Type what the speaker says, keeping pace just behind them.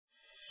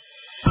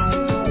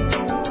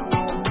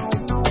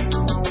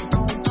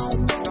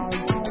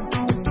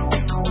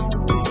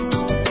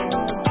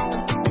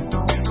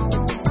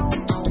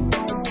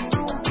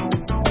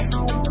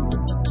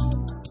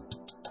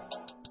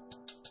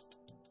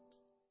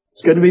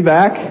It's good to be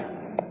back.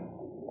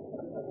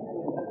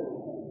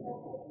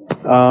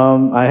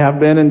 I have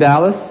been in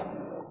Dallas,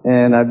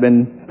 and I've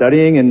been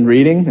studying and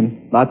reading,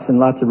 and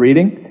lots of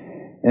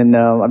reading. And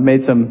I've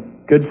made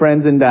some good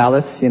friends in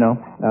Dallas,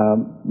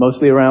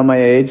 mostly around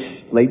my age,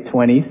 late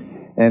 20s.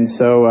 And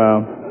so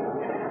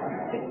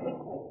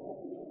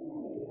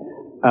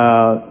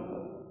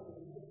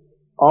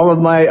all of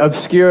my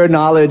obscure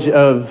knowledge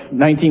of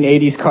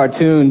 1980s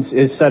cartoons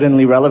is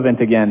suddenly relevant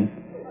again,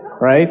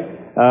 right?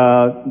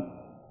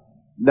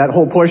 That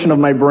whole portion of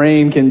my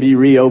brain can be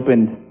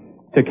reopened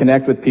to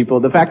connect with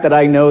people. The fact that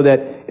I know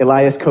that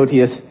Elias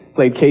Koteas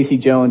played Casey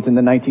Jones in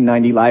the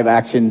 1990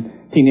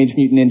 live-action Teenage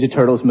Mutant Ninja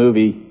Turtles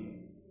movie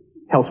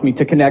helps me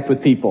to connect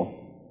with people.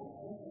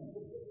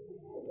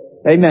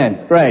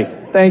 Amen. Right.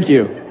 Thank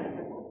you.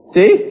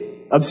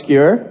 See?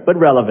 Obscure, but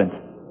relevant.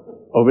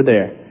 Over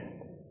there.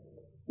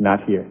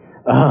 Not here.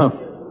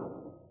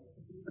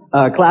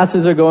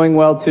 Classes are going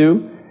well,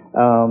 too.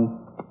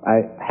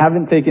 I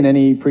haven't taken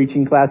any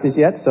preaching classes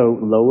yet, so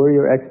lower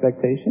your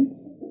expectations.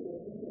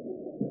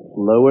 Let's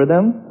lower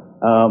them.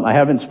 I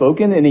haven't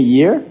spoken in a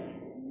year,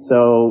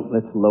 so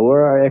let's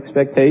lower our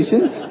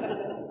expectations.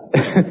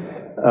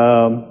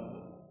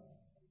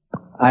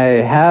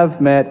 I have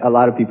met a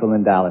lot of people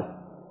in Dallas.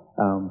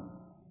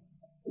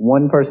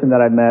 One person that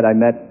I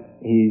met,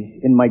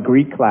 he's in my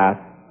Greek class,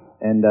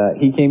 and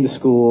he came to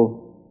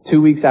school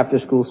 2 weeks after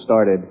school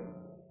started.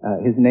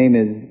 His name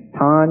is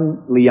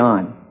Tan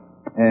Leon,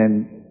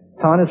 and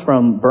Tan is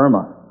from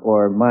Burma,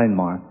 or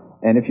Myanmar.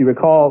 And if you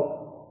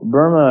recall,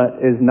 Burma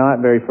is not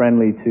very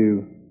friendly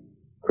to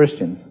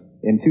Christians.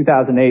 In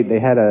 2008, they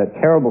had a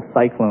terrible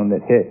cyclone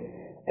that hit,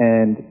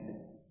 and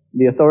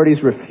the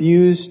authorities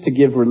refused to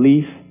give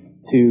relief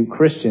to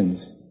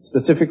Christians,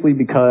 specifically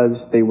because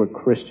they were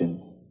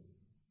Christians.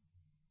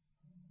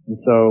 And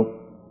so,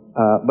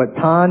 but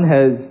Tan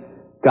has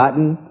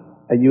gotten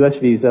a U.S.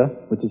 visa,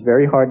 which is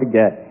very hard to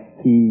get.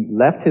 He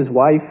left his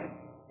wife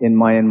in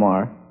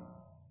Myanmar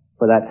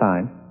for that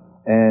time,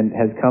 and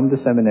has come to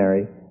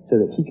seminary so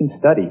that he can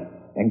study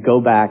and go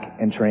back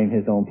and train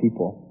his own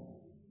people.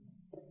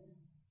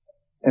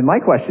 And my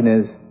question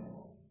is,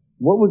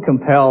 what would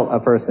compel a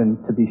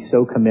person to be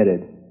so committed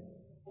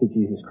to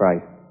Jesus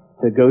Christ,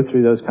 to go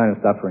through those kind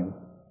of sufferings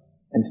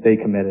and stay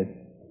committed?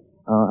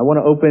 I want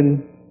to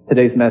open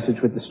today's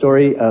message with the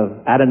story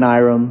of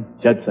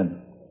Adoniram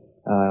Judson,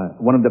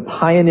 one of the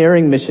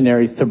pioneering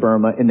missionaries to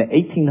Burma in the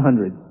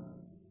 1800s.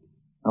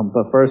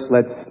 But first,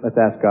 let's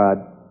ask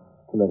God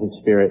to let His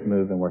Spirit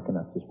move and work in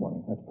us this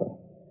morning. Let's pray.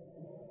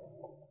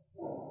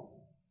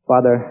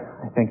 Father,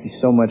 I thank you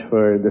so much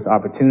for this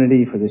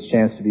opportunity, for this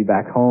chance to be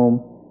back home,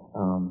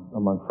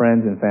 among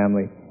friends and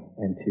family,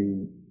 and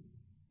to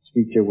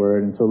speak your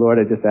word. And so, Lord,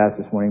 I just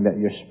ask this morning that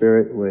your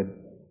Spirit would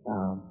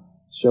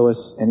show us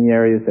any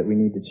areas that we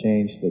need to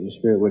change, that your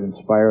Spirit would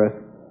inspire us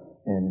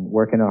and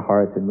work in our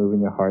hearts and move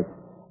in your hearts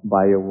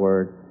by your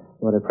word.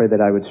 Lord, I pray that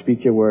I would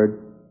speak your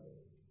word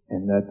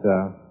and that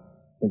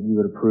you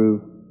would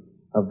approve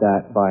of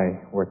that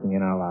by working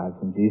in our lives.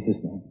 In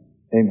Jesus' name,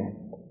 amen.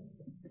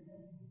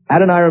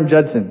 Adoniram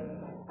Judson.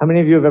 How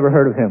many of you have ever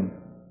heard of him?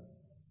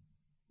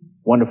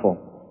 Wonderful.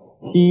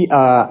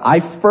 I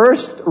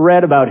first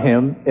read about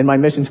him in my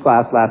missions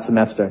class last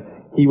semester.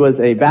 He was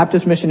a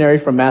Baptist missionary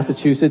from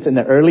Massachusetts in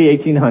the early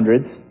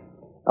 1800s,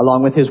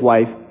 along with his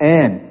wife,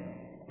 Anne.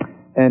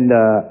 And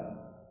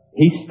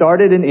he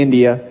started in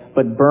India,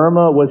 but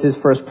Burma was his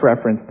first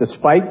preference,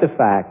 despite the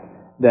fact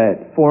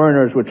that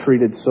foreigners were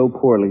treated so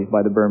poorly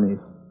by the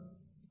Burmese.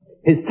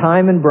 His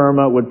time in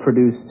Burma would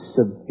produce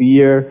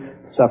severe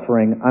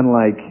suffering,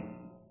 unlike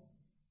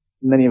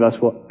many of us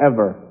will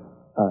ever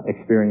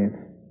experience.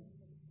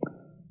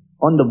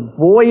 On the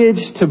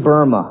voyage to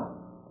Burma,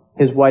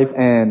 his wife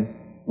Anne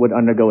would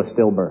undergo a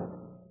stillbirth.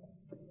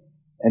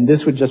 And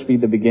this would just be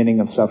the beginning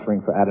of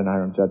suffering for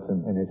Adoniram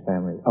Judson and his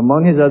family.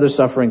 Among his other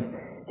sufferings,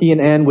 he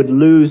and Anne would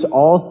lose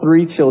all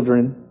 3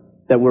 children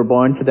that were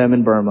born to them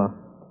in Burma.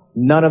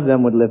 None of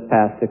them would live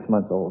past 6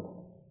 months old,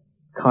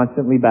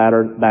 constantly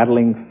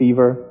battling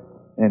fever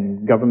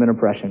and government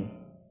oppression.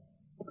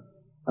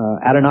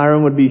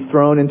 Adoniram would be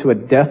thrown into a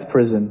death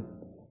prison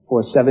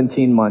for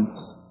 17 months,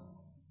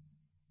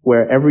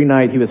 where every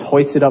night he was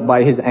hoisted up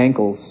by his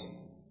ankles,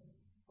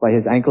 by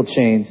his ankle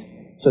chains,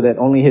 so that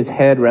only his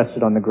head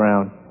rested on the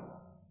ground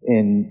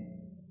in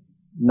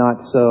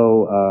not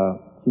so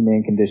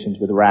humane conditions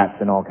with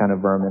rats and all kind of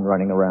vermin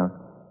running around.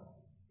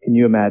 Can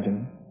you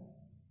imagine?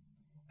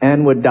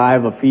 Anne would die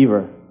of a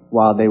fever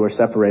while they were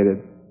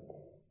separated.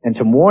 And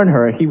to mourn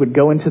her, he would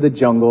go into the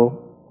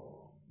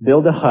jungle,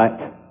 build a hut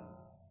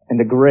and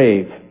a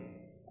grave,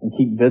 and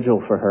keep vigil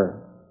for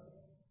her.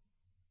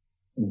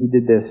 And he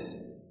did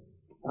this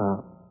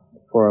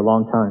for a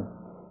long time.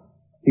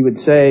 He would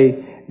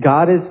say,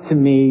 God is to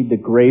me the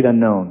great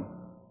unknown.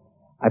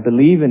 I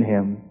believe in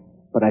him,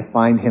 but I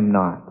find him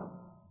not.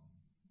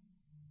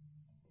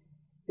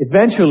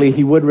 Eventually,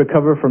 he would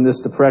recover from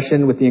this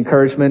depression with the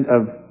encouragement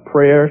of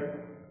prayer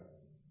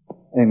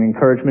and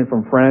encouragement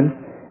from friends,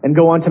 and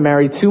go on to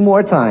marry 2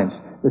 more times.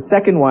 The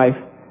second wife,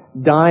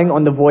 dying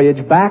on the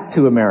voyage back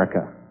to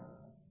America.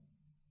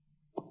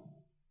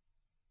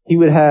 He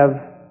would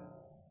have,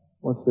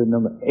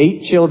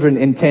 8 children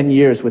in 10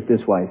 years with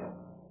this wife.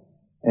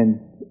 And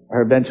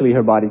eventually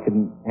her body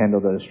couldn't handle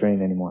the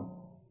strain anymore.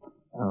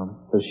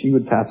 So she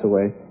would pass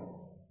away.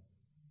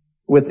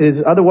 With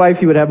his other wife,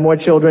 he would have more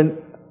children.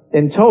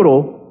 In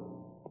total,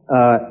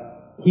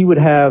 he would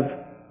have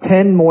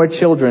 10 more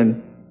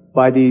children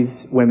by these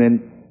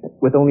women,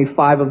 with only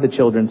 5 of the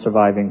children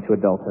surviving to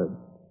adulthood.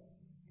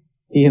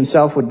 He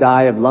himself would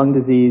die of lung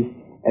disease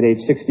at age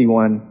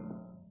 61,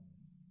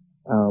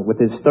 with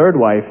his third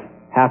wife,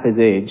 half his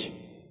age,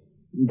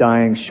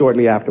 dying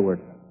shortly afterward.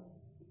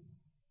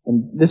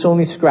 And this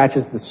only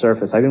scratches the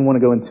surface. I didn't want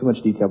to go into too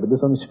much detail, but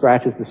this only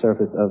scratches the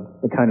surface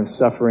of the kind of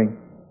suffering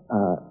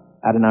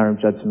Adoniram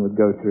Judson would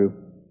go through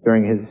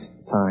during his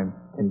time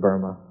in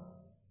Burma.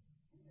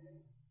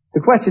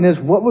 The question is,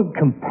 what would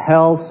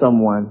compel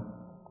someone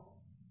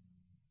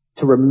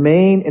to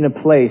remain in a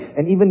place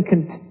and even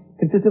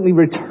consistently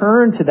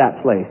return to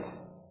that place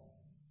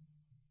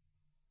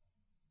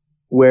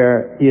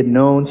where he had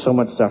known so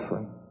much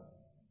suffering?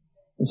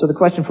 And so the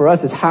question for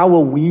us is, how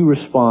will we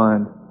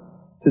respond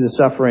to the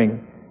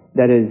suffering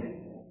that is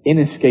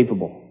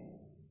inescapable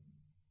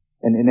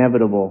and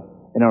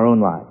inevitable in our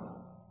own lives?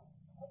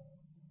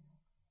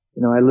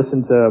 You know, I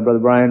listened to Brother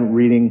Brian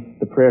reading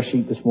the prayer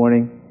sheet this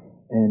morning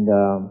and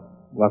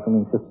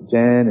welcoming Sister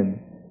Jen, and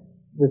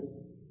just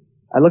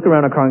I look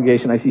around our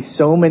congregation, I see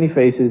so many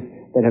faces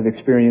that have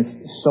experienced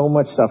so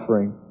much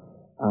suffering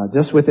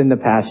just within the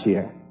past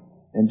year.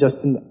 And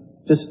just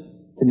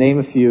to name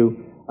a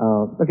few,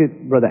 look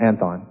at Brother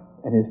Anthon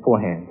and his poor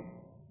hand.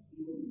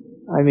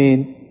 I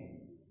mean,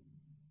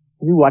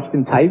 have you watched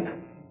him type?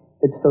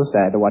 It's so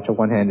sad to watch a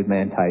one-handed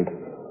man type.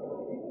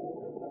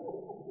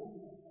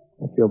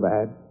 I feel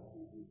bad.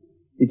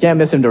 You can't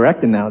miss him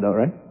directing now, though,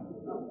 right?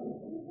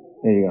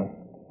 There you go.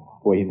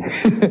 Boy,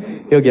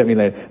 he'll get me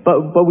later.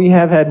 But we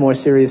have had more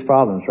serious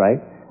problems, right?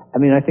 I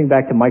mean, I think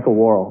back to Michael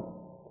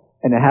Worrell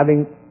and to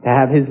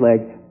have his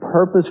leg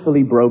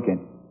purposefully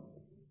broken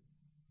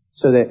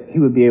so that he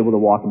would be able to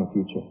walk in the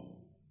future.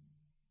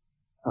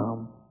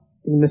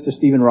 Mr.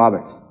 Stephen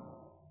Roberts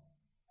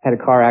had a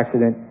car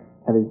accident,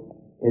 had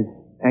his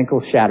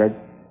ankle shattered,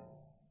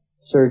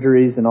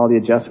 surgeries and all the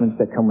adjustments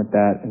that come with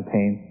that, and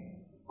pain.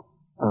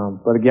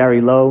 Brother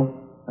Gary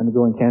Lowe,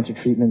 undergoing cancer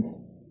treatments.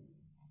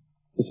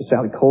 Sister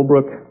Sally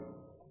Colebrook.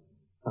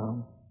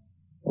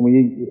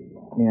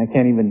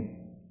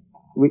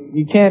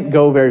 You can't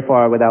go very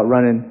far without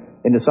running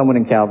into someone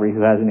in Calvary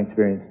who has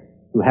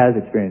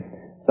experienced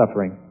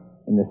suffering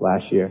in this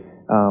last year.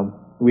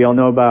 We all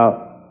know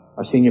about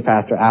our senior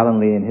pastor,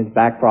 Alan Lee, and his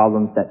back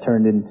problems that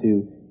turned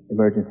into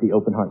emergency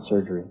open heart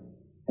surgery.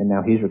 And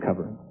now he's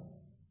recovering.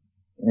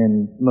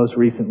 And most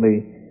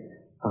recently,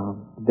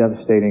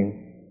 devastating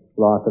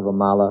loss of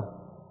Amala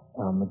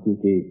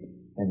Maduki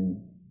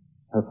and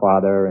her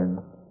father, and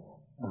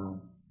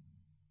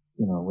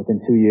within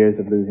 2 years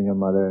of losing her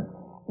mother,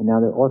 and now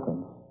they're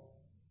orphans.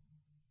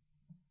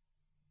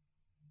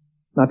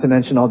 Not to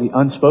mention all the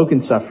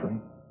unspoken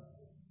suffering.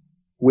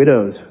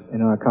 Widows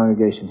in our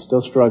congregation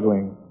still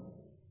struggling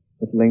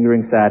with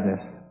lingering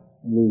sadness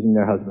and losing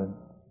their husband,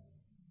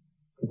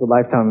 because the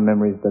lifetime of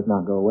memories does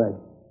not go away.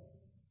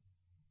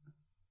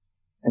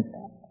 And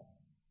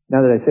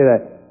now that I say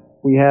that,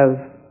 we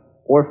have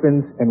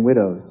orphans and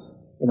widows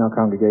in our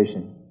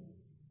congregation.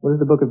 What does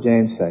the book of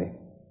James say?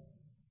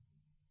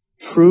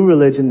 True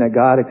religion that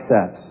God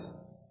accepts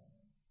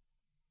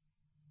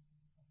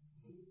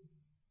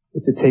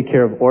is to take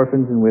care of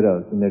orphans and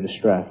widows in their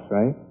distress,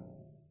 right?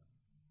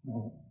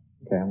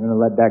 Okay, I'm going to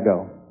let that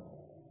go.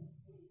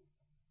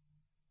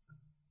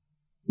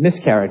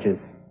 Miscarriages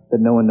that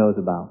no one knows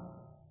about.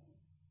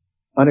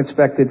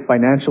 Unexpected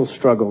financial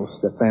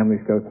struggles that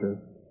families go through.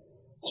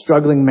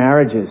 Struggling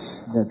marriages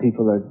that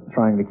people are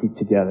trying to keep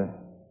together.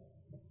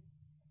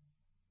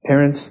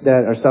 Parents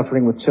that are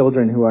suffering with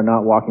children who are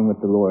not walking with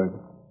the Lord.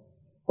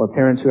 Or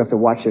parents who have to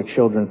watch their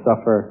children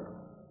suffer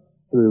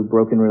through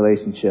broken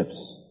relationships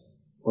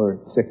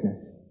or sickness.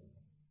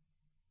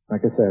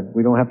 Like I said,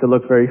 we don't have to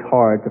look very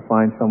hard to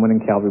find someone in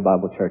Calvary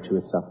Bible Church who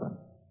is suffering.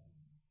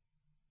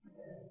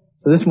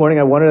 So this morning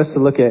I wanted us to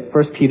look at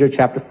 1 Peter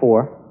chapter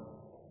 4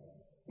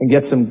 and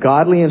get some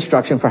godly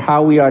instruction for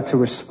how we are to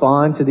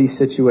respond to these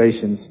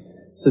situations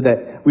so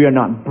that we are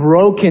not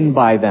broken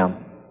by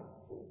them,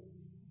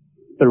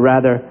 but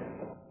rather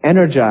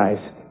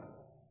energized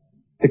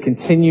to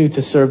continue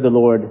to serve the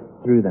Lord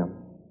through them.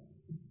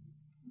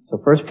 So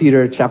 1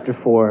 Peter chapter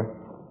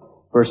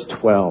 4, verse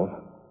 12.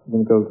 I'm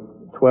going to go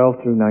 12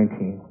 through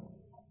 19.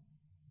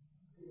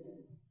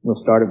 We'll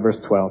start at verse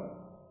 12.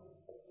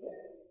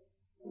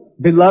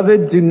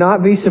 Beloved, do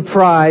not be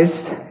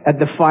surprised at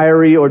the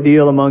fiery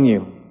ordeal among you,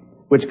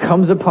 which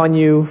comes upon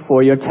you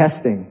for your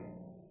testing,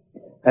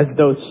 as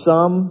though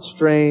some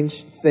strange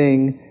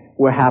thing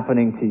were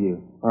happening to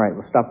you. All right,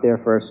 we'll stop there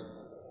first.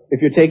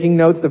 If you're taking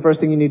notes, the first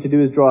thing you need to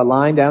do is draw a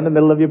line down the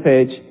middle of your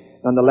page.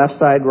 On the left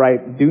side,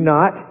 write do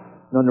not,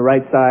 and on the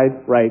right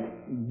side,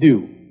 write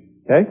do.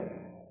 Okay?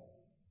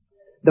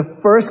 The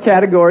first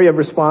category of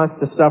response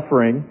to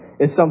suffering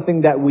is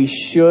something that we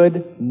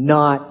should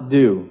not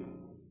do.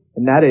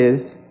 And that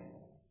is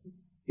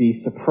be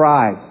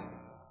surprised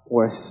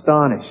or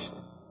astonished.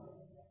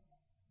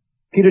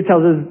 Peter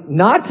tells us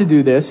not to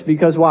do this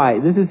because why?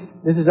 This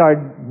is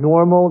our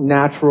normal,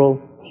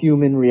 natural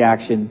human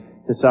reaction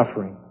to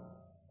suffering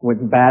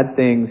when bad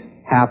things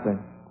happen.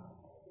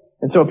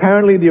 And so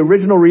apparently the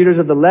original readers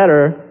of the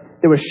letter,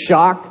 they were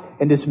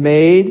shocked and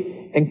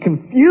dismayed and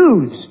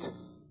confused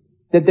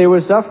that they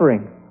were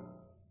suffering.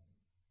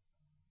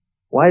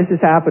 Why is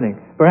this happening?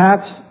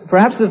 Perhaps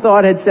the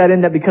thought had set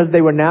in that because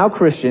they were now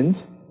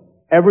Christians,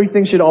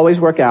 everything should always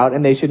work out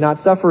and they should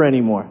not suffer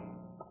anymore.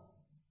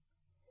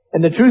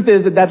 And the truth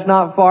is that that's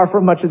not far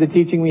from much of the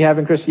teaching we have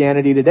in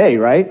Christianity today,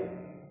 right?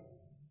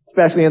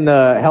 Especially in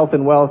the health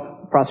and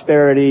wealth,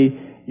 prosperity,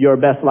 your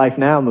best life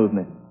now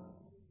movement.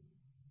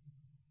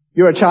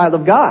 You're a child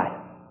of God.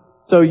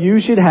 So you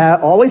should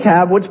always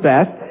have what's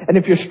best. And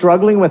if you're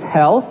struggling with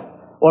health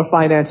or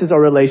finances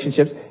or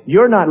relationships,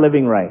 you're not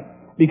living right.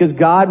 Because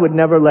God would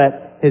never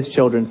let His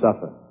children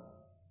suffer.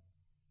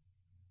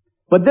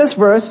 But this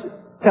verse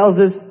tells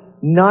us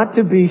not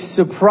to be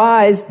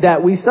surprised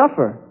that we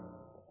suffer.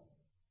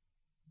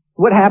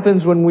 What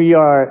happens when we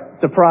are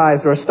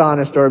surprised or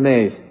astonished or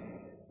amazed?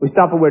 We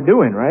stop what we're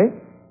doing, right?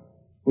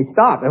 We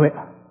stop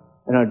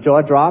and our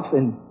jaw drops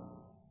and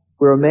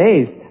we're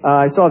amazed.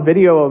 I saw a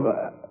video of,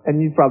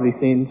 and you've probably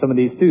seen some of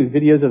these too,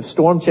 videos of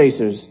storm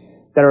chasers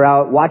that are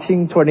out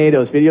watching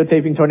tornadoes,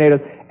 videotaping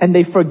tornadoes, and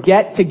they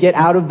forget to get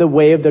out of the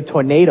way of the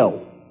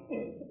tornado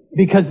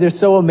because they're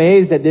so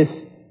amazed at this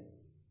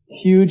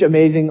huge,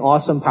 amazing,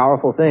 awesome,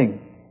 powerful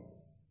thing.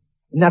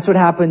 And that's what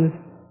happens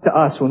to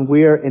us when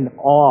we're in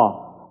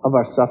awe of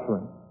our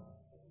suffering.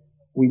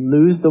 We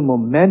lose the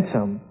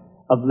momentum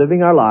of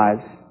living our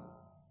lives,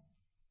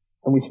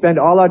 and we spend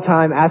all our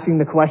time asking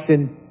the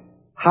question,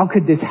 how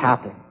could this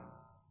happen?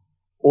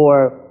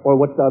 Or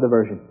what's the other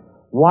version?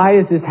 Why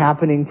is this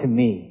happening to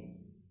me?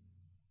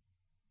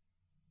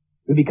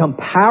 We become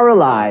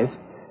paralyzed,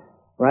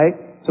 right?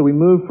 So we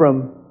move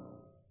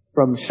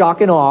from shock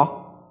and awe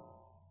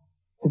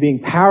to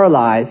being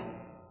paralyzed,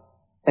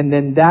 and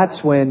then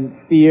that's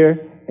when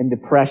fear and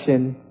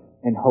depression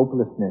and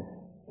hopelessness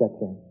sets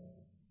in.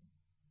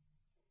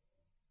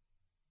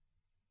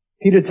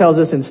 Peter tells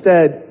us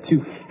instead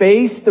to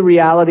face the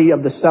reality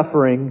of the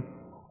suffering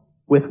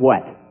with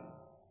what?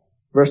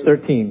 Verse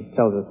 13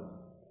 tells us,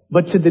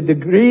 but to the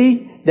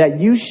degree that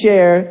you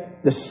share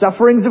the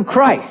sufferings of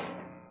Christ,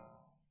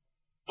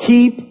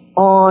 keep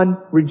on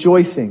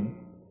rejoicing,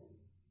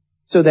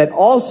 so that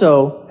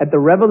also at the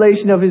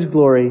revelation of His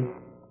glory,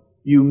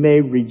 you may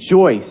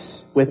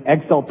rejoice with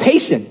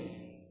exultation.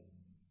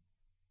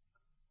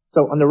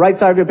 So on the right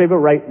side of your paper,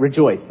 write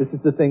rejoice. This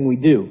is the thing we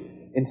do.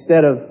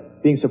 Instead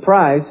of being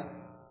surprised,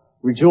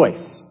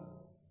 rejoice.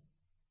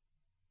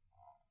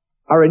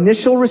 Our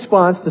initial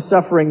response to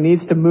suffering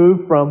needs to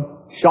move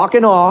from shock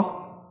and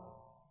awe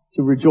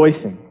to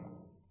rejoicing.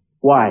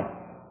 Why?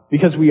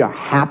 Because we are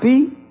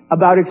happy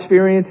about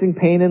experiencing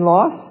pain and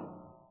loss?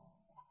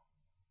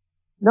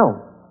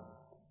 No.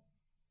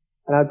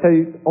 And I'll tell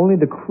you, only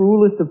the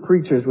cruelest of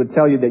preachers would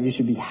tell you that you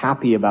should be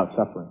happy about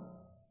suffering.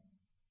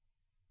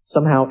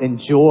 Somehow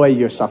enjoy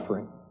your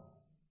suffering.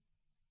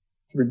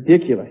 It's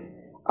ridiculous.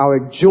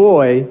 Our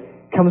joy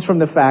comes from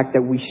the fact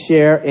that we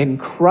share in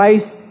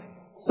Christ's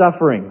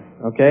sufferings,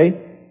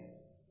 okay?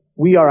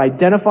 We are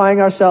identifying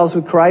ourselves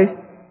with Christ.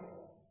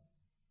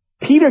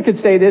 Peter could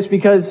say this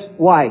because,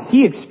 why?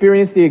 He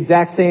experienced the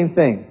exact same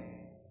thing.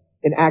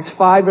 In Acts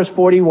 5 verse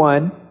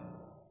 41,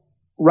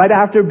 right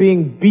after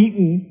being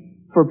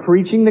beaten for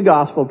preaching the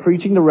gospel,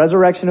 preaching the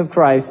resurrection of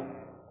Christ,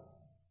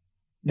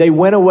 they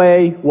went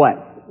away,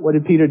 what? What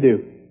did Peter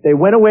do? They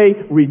went away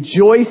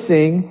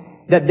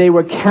rejoicing that they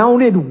were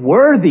counted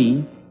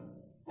worthy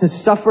to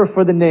suffer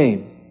for the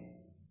name.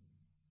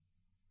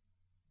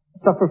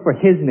 Suffer for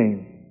His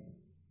name.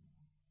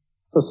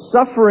 So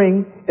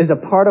suffering is a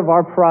part of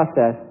our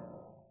process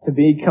to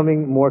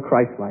becoming more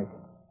Christ-like.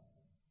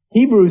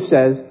 Hebrews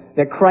says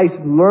that Christ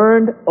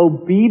learned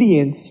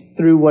obedience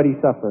through what He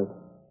suffered.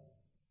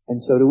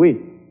 And so do we.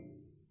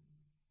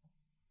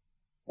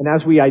 And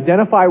as we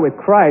identify with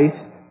Christ,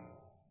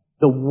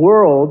 the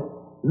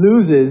world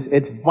loses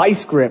its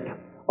vice grip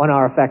on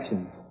our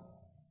affections.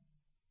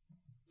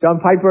 John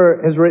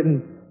Piper has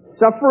written,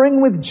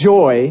 suffering with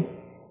joy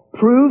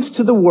proves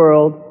to the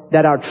world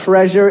that our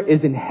treasure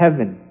is in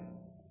heaven,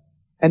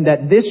 and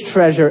that this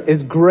treasure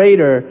is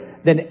greater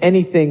than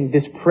anything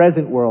this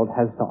present world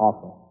has to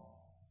offer.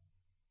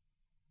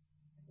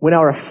 When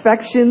our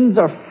affections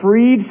are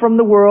freed from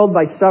the world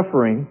by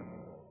suffering,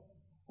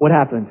 what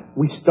happens?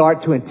 We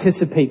start to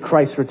anticipate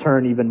Christ's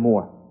return even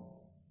more.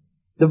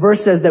 The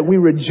verse says that we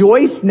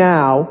rejoice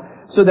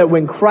now so that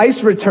when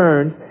Christ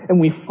returns and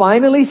we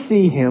finally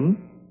see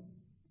Him,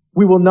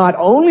 we will not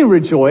only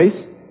rejoice,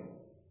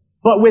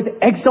 but with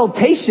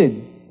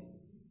exultation.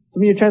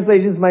 Some of your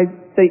translations might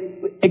say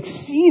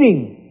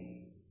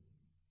exceeding.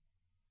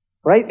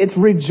 Right? It's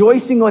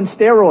rejoicing on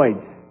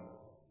steroids.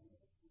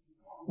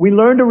 We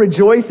learn to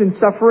rejoice in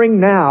suffering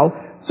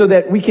now so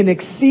that we can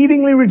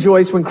exceedingly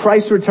rejoice when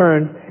Christ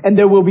returns and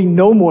there will be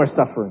no more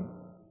suffering.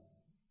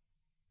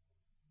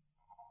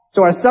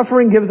 So our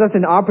suffering gives us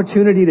an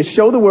opportunity to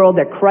show the world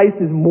that Christ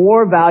is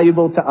more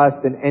valuable to us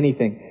than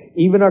anything,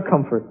 even our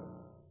comfort.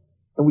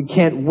 And we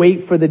can't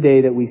wait for the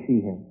day that we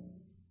see Him.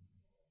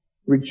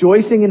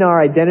 Rejoicing in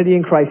our identity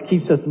in Christ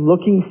keeps us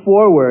looking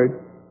forward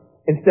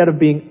instead of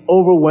being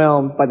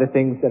overwhelmed by the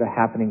things that are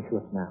happening to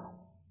us now.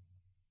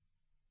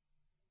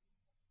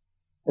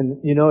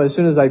 And you know, as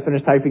soon as I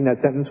finished typing that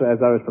sentence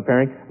as I was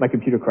preparing, my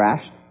computer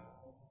crashed.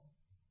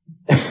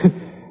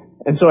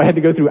 And so I had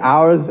to go through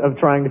hours of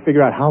trying to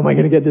figure out how am I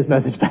going to get this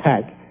message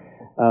back.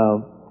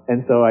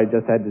 And so I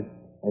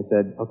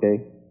said,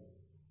 okay,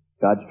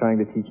 God's trying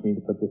to teach me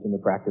to put this into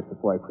practice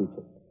before I preach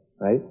it,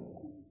 right?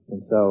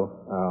 And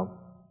so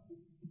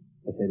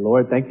I say,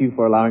 Lord, thank you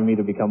for allowing me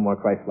to become more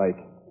Christ-like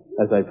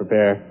as I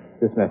prepare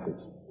this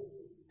message.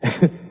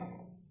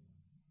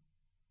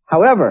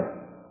 However,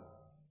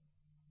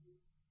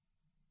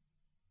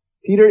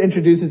 Peter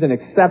introduces an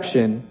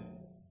exception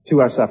to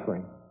our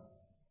suffering.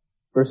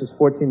 Verses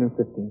 14 and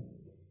 15.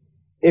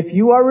 If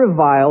you are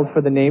reviled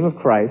for the name of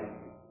Christ,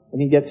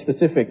 and he gets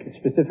specific,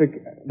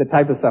 the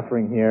type of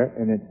suffering here,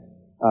 and it's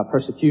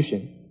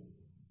persecution.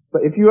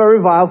 But if you are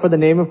reviled for the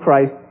name of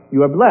Christ,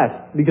 you are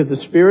blessed, because the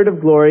Spirit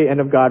of glory and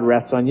of God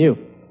rests on you.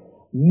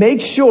 Make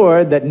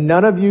sure that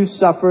none of you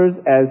suffers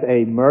as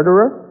a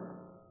murderer,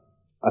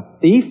 a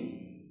thief,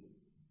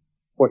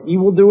 or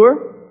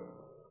evildoer,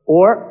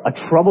 or a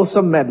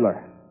troublesome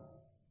meddler.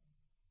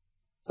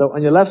 So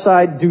on your left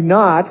side, do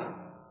not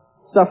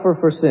suffer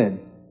for sin.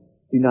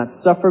 Do not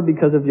suffer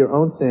because of your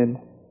own sin.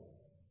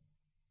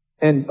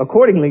 And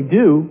accordingly,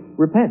 do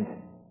repent.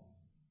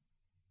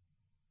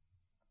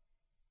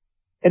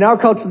 In our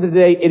culture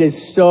today, it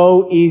is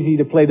so easy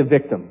to play the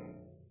victim.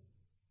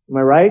 Am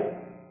I right?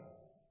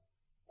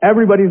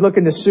 Everybody's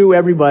looking to sue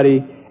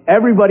everybody.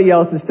 Everybody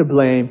else is to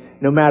blame.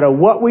 No matter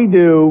what we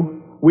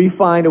do, we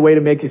find a way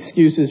to make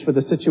excuses for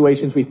the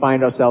situations we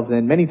find ourselves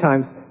in, many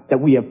times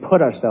that we have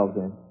put ourselves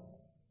in.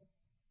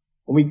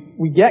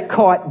 We get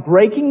caught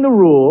breaking the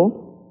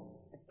rule,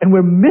 and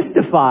we're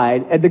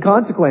mystified at the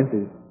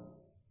consequences.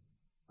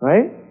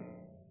 Right?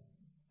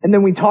 And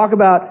then we talk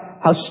about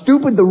how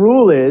stupid the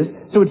rule is,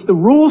 so it's the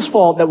rule's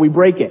fault that we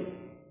break it.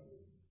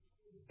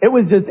 It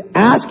was just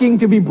asking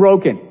to be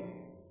broken.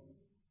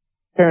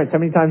 Parents, how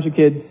many times your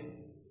kids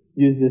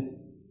use this?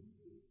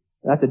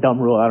 That's a dumb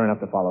rule, I don't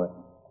have to follow it.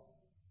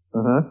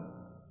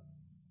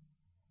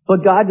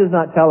 But God does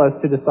not tell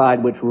us to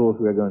decide which rules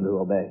we are going to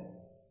obey.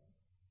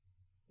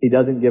 He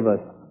doesn't give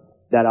us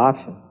that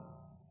option.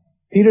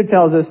 Peter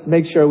tells us to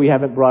make sure we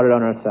haven't brought it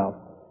on ourselves.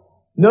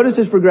 Notice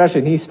his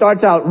progression. He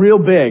starts out real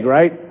big,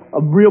 right?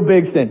 A real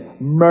big sin.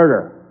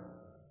 Murder.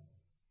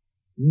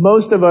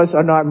 Most of us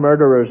are not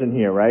murderers in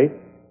here, right?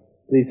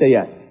 Please say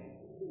yes.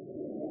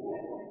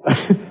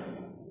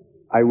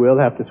 I will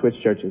have to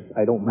switch churches.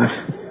 I don't...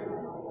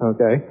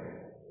 Okay?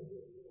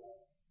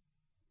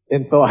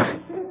 In thought.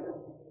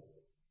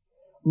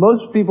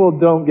 Most people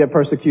don't get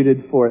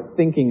persecuted for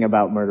thinking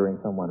about murdering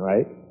someone,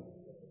 right?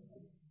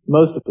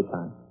 Most of the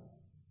time.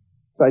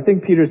 So I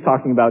think Peter's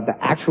talking about the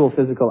actual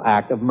physical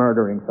act of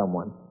murdering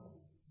someone.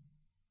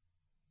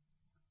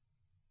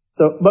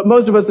 So, but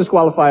most of us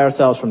disqualify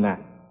ourselves from that.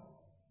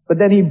 But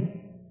then he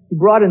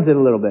broadens it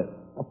a little bit.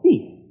 A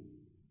thief.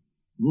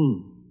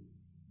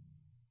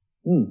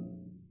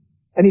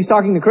 And he's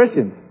talking to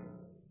Christians.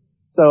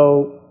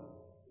 So,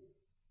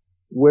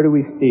 where do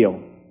we steal?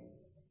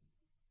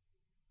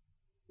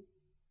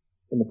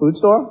 In the food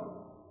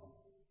store?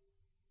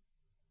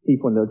 Thief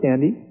window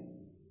candy?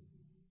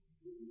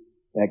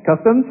 At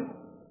customs?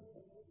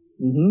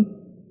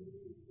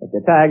 If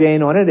the tag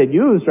ain't on it, it's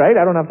used, right?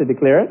 I don't have to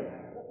declare it.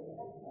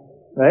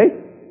 Right?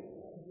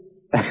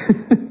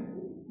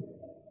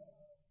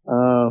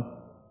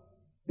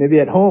 Maybe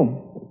at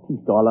home,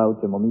 teeth all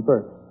out to mommy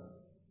first.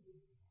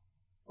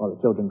 All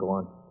the children go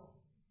on.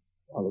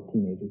 All the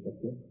teenagers up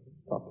here.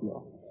 Talk to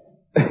y'all.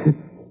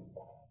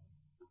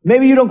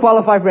 Maybe you don't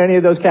qualify for any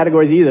of those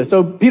categories either.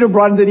 So Peter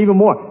broadens it even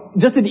more.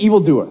 Just an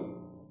evildoer.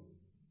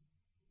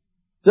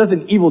 Just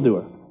an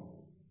evildoer.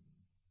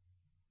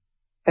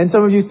 And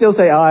some of you still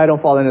say, oh, I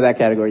don't fall into that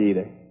category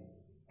either.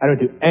 I don't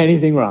do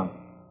anything wrong.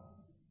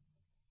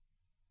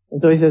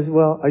 And so he says,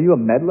 well, are you a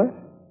meddler?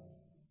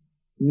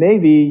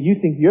 Maybe you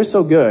think you're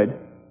so good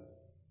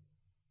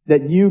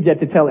that you get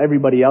to tell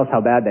everybody else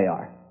how bad they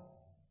are.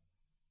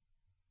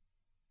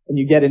 And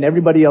you get in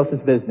everybody else's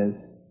business,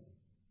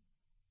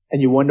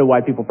 and you wonder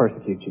why people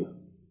persecute you.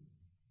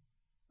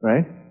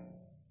 Right?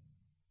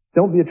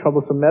 Don't be a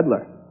troublesome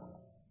meddler.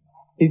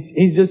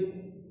 He's just,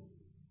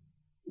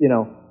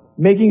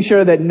 making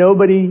sure that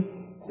nobody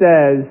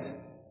says,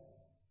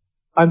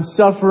 I'm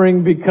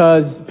suffering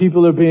because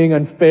people are being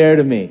unfair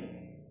to me.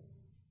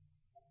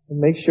 And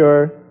make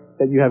sure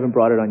that you haven't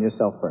brought it on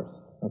yourself first.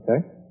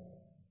 Okay?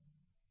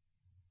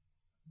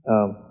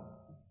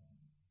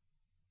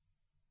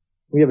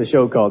 We have a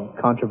show called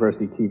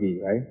Controversy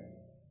TV, right?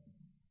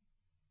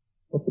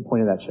 What's the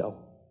point of that show?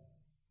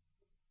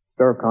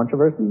 Stir up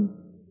controversy?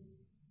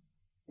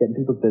 Get in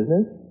people's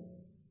business?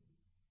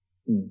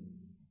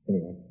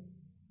 Anyway.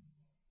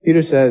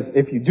 Peter says,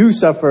 if you do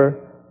suffer,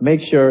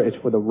 make sure it's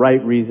for the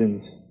right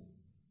reasons.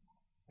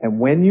 And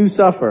when you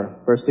suffer,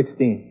 verse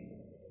 16,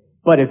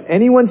 but if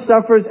anyone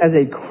suffers as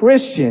a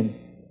Christian,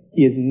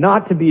 he is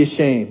not to be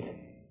ashamed,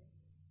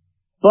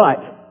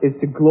 but is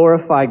to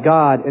glorify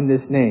God in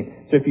this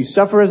name. So if you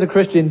suffer as a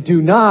Christian,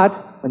 do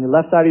not, on the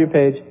left side of your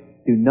page,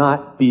 do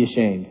not be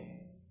ashamed.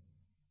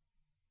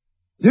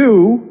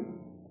 Do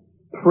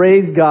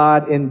praise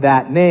God in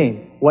that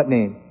name. What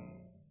name?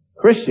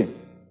 Christian.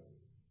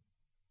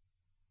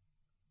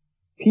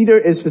 Peter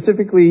is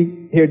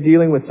specifically here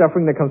dealing with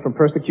suffering that comes from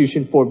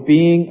persecution for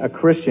being a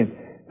Christian.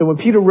 So when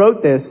Peter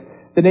wrote this,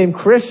 the name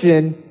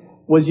Christian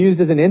was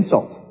used as an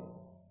insult.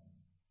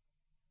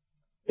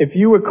 If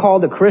you were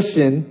called a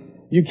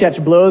Christian, you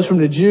catch blows from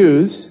the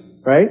Jews,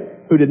 right,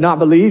 who did not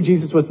believe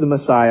Jesus was the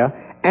Messiah,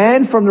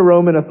 and from the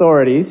Roman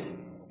authorities,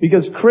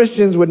 because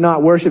Christians would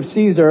not worship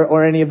Caesar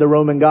or any of the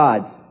Roman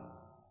gods.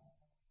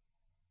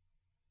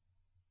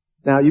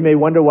 Now, you may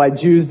wonder why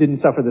Jews didn't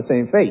suffer the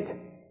same fate,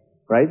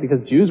 right?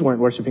 Because Jews weren't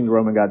worshiping the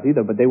Roman gods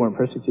either, but they weren't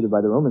persecuted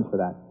by the Romans for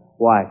that.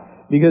 Why?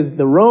 Because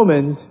the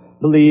Romans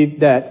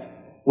believed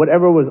that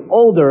whatever was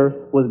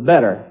older was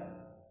better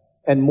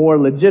and more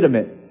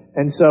legitimate.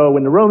 And so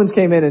when the Romans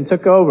came in and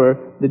took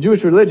over, the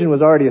Jewish religion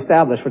was already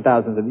established for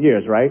thousands of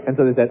years, right? And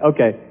so they said,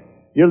 okay,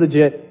 you're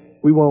legit.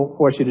 We won't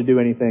force you to do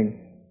anything.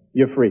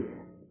 You're free.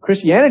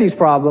 Christianity's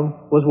problem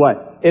was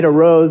what? It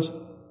arose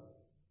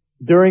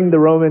during the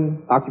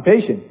Roman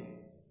occupation.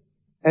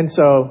 And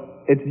so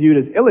it's viewed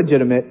as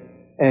illegitimate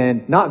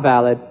and not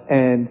valid.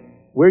 And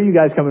where are you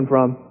guys coming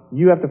from?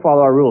 You have to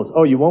follow our rules.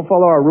 Oh, you won't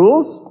follow our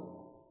rules?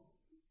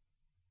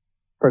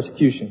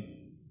 Persecution.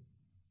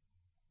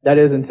 That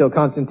is until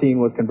Constantine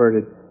was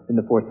converted in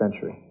the 4th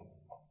century.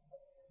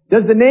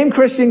 Does the name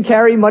Christian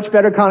carry much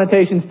better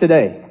connotations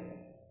today?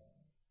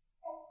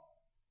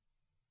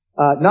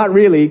 Not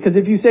really, because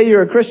if you say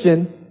you're a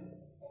Christian,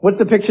 what's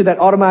the picture that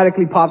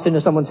automatically pops into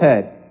someone's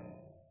head?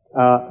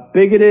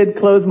 Bigoted,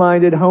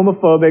 closed-minded,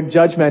 homophobic,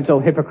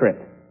 judgmental, hypocrite.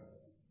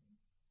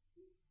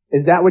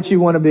 Is that what you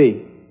want to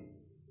be?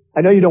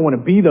 I know you don't want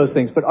to be those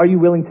things, but are you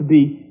willing to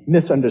be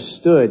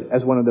misunderstood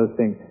as one of those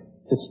things,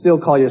 to still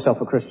call yourself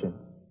a Christian?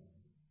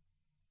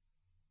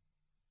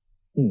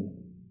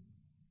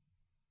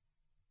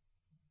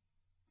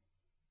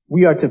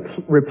 We are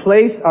to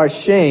replace our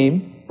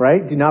shame,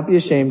 right? Do not be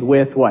ashamed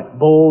with what?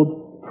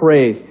 Bold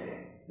praise.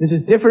 This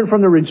is different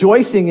from the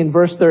rejoicing in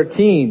verse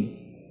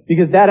 13,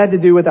 because that had to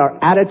do with our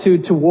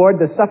attitude toward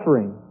the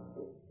suffering.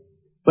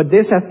 But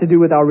this has to do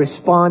with our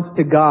response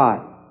to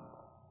God.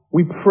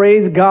 We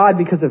praise God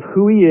because of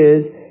who He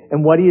is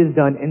and what He has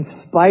done in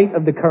spite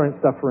of the current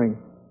suffering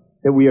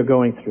that we are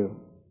going through.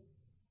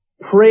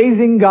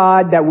 Praising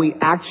God that we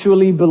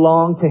actually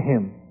belong to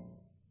Him.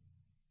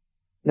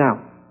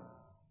 Now,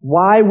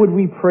 why would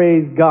we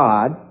praise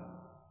God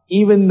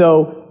even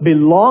though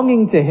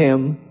belonging to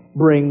Him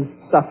brings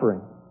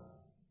suffering?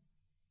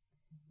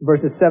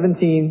 Verses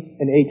 17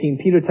 and 18,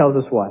 Peter tells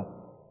us why.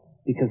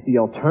 Because the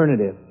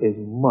alternative is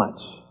much,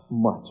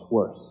 much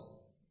worse.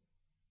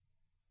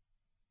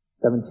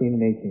 17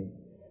 and 18.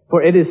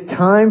 For it is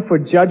time for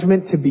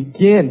judgment to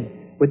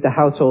begin with the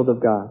household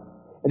of God.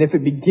 And if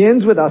it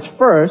begins with us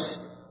first,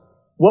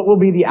 what will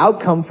be the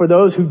outcome for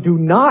those who do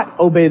not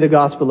obey the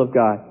gospel of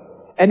God?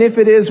 And if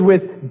it is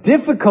with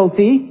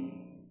difficulty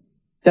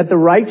that the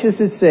righteous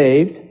is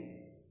saved,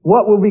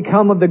 what will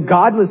become of the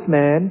godless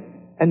man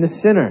and the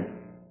sinner?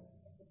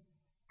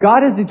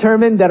 God has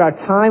determined that our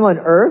time on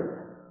earth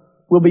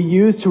will be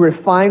used to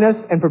refine us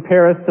and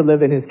prepare us to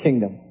live in His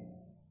kingdom.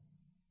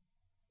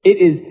 It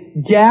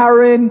is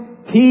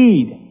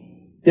guaranteed.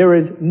 There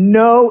is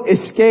no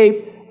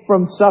escape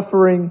from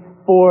suffering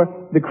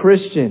for the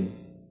Christian.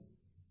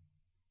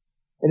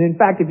 And in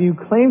fact, if you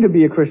claim to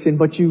be a Christian,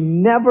 but you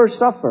never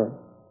suffer,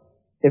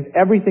 if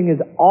everything is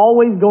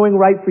always going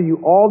right for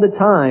you all the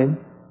time,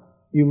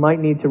 you might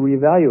need to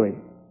reevaluate.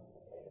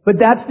 But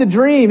that's the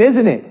dream,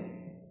 isn't it?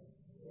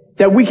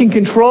 That we can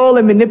control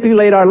and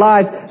manipulate our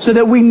lives so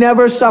that we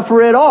never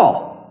suffer at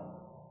all.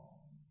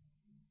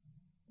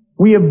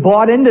 We have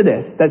bought into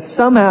this, that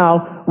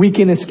somehow we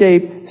can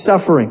escape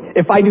suffering.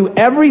 If I do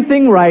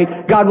everything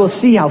right, God will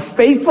see how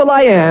faithful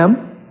I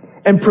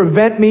am and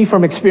prevent me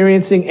from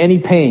experiencing any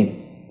pain.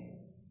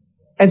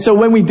 And so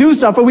when we do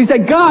suffer, we say,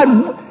 God,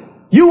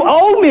 you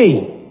owe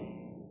me.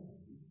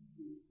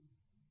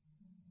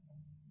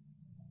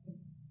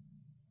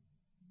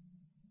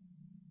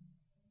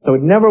 So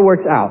it never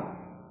works out.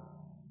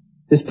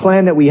 This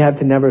plan that we have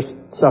to never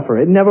suffer,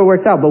 it never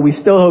works out, but we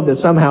still hope that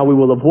somehow we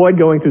will avoid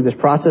going through this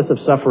process of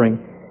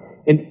suffering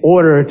in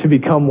order to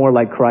become more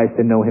like Christ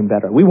and know Him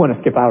better. We want to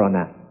skip out on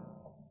that.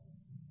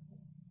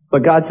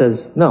 But God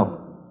says, no,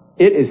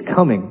 it is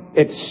coming.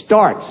 It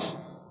starts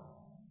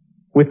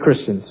with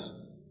Christians.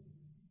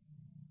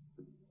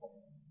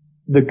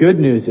 The good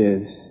news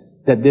is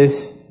that this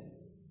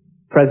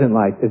present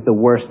life is the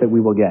worst that we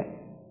will get.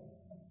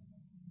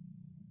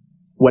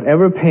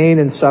 Whatever pain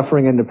and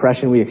suffering and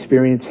depression we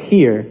experience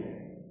here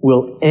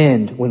will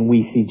end when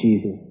we see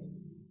Jesus.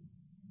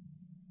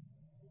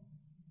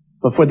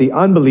 But for the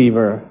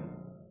unbeliever,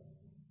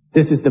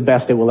 this is the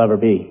best it will ever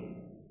be.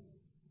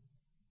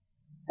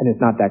 And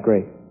it's not that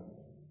great.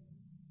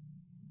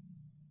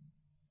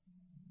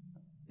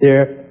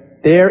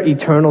 Their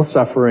eternal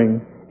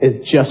suffering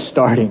is just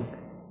starting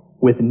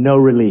with no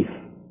relief.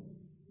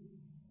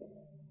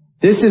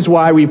 This is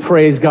why we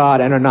praise God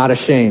and are not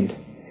ashamed.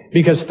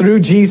 Because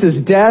through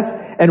Jesus' death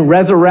and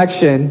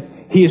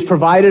resurrection, He has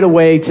provided a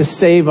way to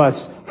save us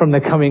from the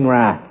coming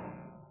wrath.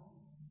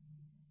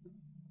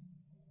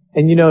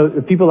 And you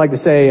know, people like to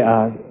say,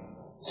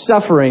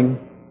 suffering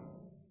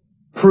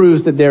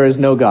proves that there is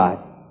no God.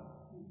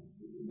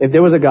 If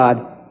there was a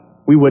God,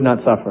 we would not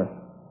suffer.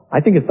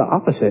 I think it's the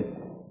opposite.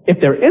 If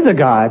there is a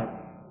God,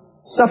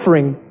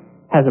 suffering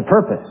has a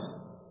purpose.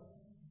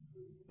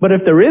 But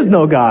if there is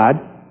no God,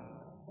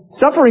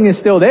 suffering is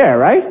still there,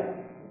 right?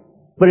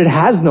 But it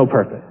has no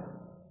purpose.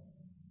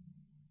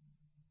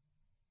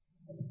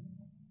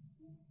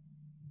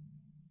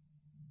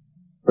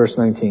 Verse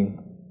 19,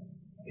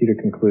 Peter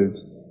concludes.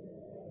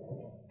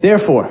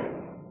 Therefore,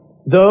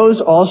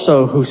 those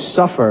also who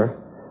suffer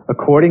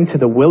according to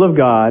the will of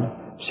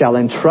God shall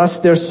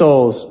entrust their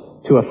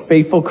souls to a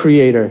faithful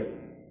Creator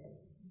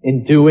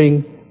in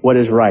doing what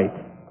is right.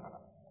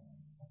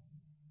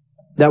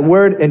 That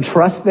word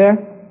entrust there,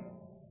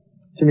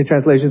 some of your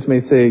translations may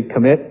say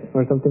commit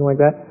or something like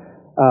that.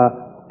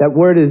 That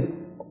word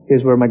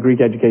here's where my Greek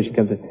education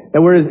comes in.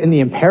 That word is in the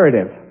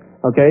imperative,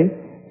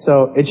 okay?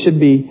 So it should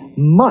be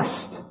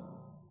must.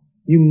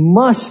 You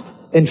must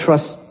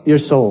entrust your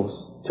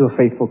souls to a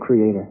faithful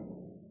Creator.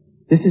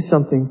 This is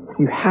something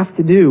you have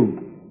to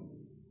do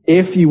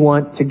if you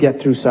want to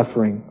get through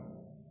suffering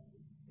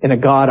in a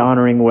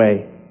God-honoring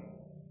way.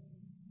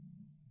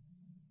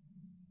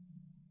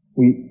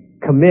 We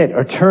commit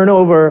or turn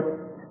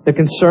over the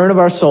concern of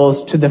our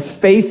souls to the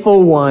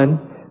faithful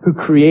One who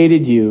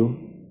created you,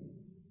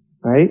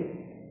 right?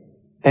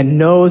 And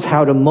knows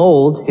how to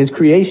mold His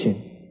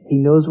creation. He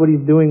knows what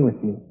He's doing with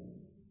you.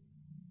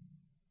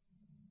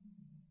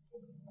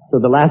 So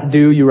the last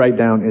do you write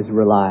down is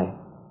rely.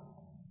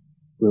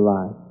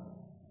 Rely.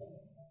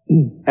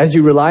 As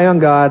you rely on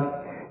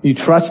God, you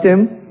trust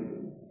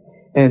Him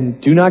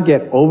and do not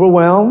get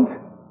overwhelmed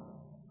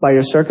by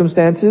your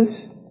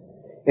circumstances.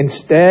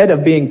 Instead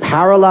of being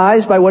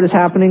paralyzed by what is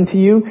happening to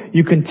you,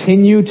 you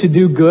continue to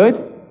do good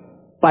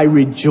by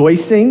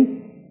rejoicing,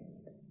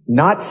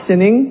 not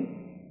sinning,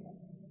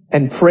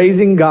 and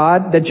praising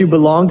God that you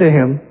belong to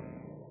Him,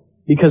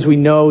 because we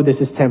know this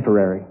is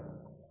temporary.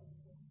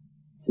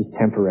 This is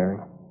temporary.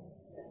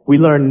 We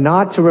learn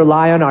not to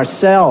rely on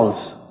ourselves.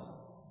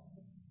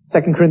 2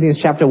 Corinthians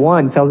chapter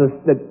 1 tells us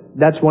that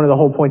that's one of the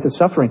whole points of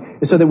suffering,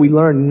 is so that we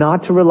learn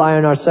not to rely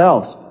on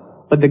ourselves,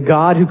 but the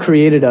God who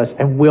created us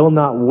and will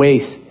not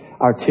waste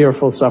our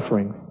tearful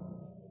sufferings,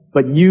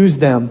 but use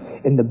them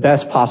in the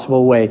best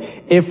possible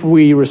way if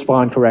we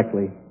respond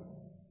correctly.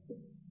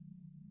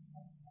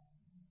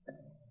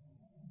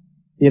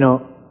 You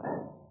know,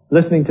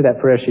 listening to that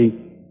prayer sheet,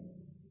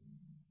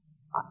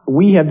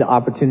 we have the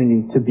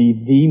opportunity to be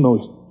the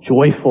most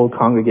joyful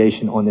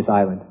congregation on this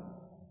island.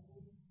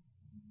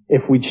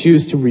 If we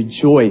choose to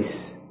rejoice,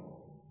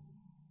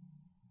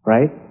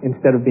 right?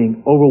 Instead of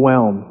being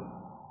overwhelmed,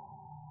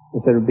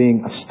 instead of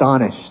being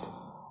astonished,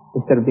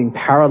 instead of being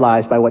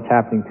paralyzed by what's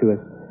happening to us.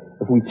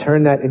 If we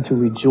turn that into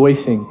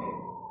rejoicing,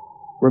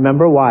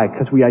 remember why?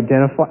 Because we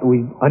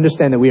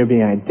understand that we are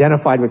being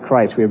identified with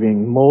Christ. We are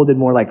being molded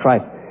more like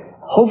Christ.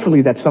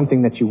 Hopefully that's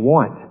something that you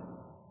want,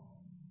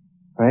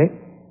 right?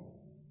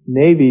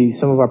 Maybe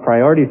some of our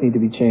priorities need to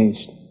be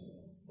changed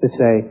to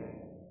say,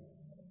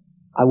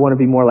 I want to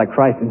be more like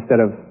Christ instead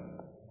of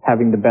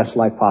having the best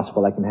life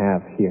possible I can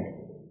have here.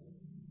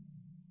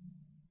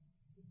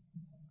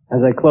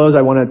 As I close,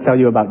 I want to tell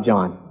you about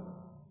John.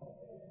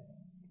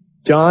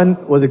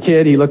 John was a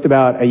kid. He looked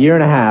about a year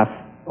and a half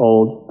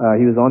old.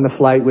 He was on the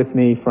flight with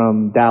me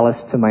from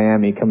Dallas to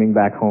Miami coming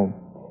back home.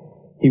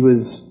 He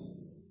was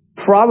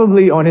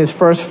probably on his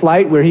first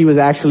flight where he was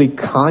actually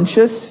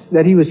conscious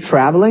that he was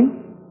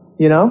traveling,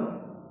 you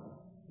know?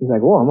 He's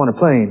like, whoa, I'm on a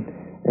plane.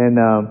 And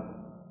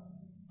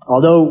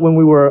although when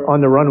we were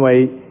on the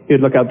runway, he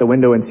would look out the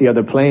window and see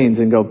other planes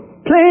and go,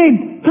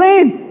 plane,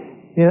 plane!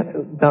 You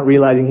know, not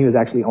realizing he was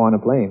actually on a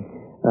plane.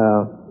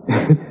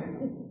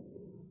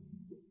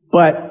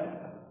 But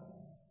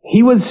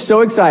he was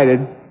so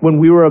excited when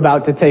we were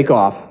about to take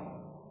off.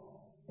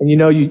 And you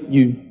know,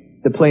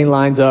 the plane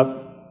lines up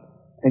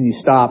and you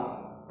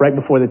stop right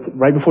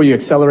before you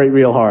accelerate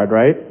real hard,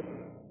 right?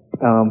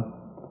 And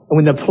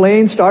when the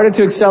plane started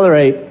to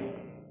accelerate,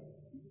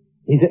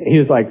 he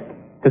was like,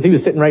 because he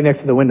was sitting right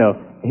next to the window,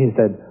 and he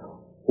said,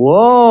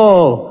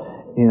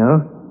 whoa, you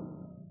know,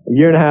 a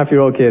year and a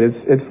half-year-old kid.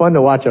 It's fun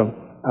to watch him.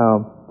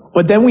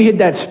 But then we hit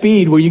that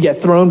speed where you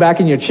get thrown back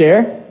in your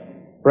chair,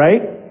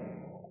 right?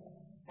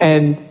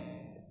 And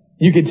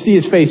you could see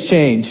his face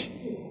change.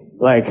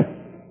 Like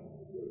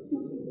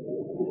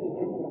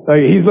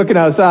he's looking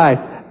outside.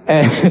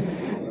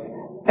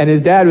 And And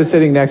his dad was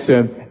sitting next to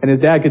him, and his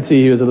dad could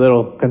see he was a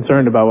little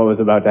concerned about what was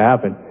about to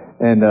happen.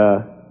 And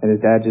his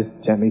dad just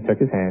gently took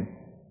his hand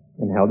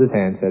and held his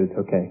hand and said, it's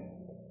okay.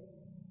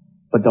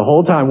 But the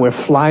whole time we're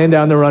flying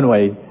down the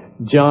runway,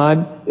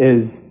 John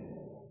is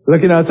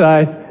looking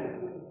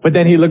outside, but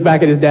then he looked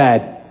back at his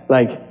dad,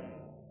 like,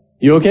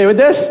 you okay with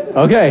this?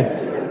 Okay.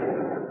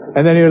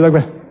 And then he would look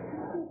back,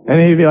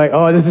 and he'd be like,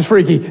 oh, this is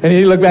freaky. And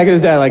he'd look back at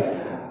his dad like,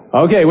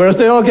 okay, we're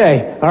still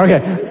okay.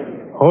 Okay.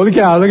 Holy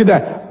cow, look at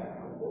that.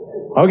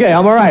 Okay,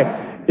 I'm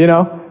alright. You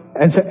know?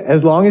 And so,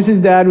 as long as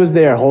his dad was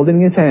there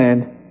holding his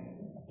hand,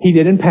 he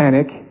didn't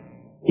panic.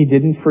 He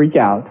didn't freak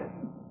out.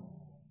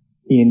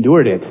 He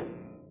endured it.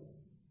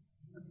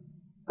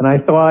 And I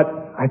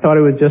thought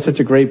it was just such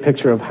a great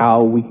picture of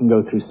how we can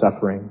go through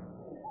suffering.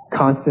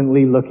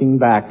 Constantly looking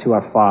back to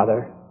our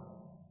Father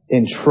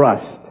in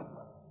trust,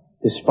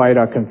 despite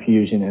our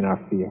confusion and our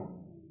fear.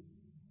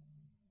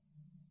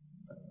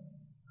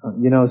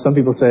 You know, some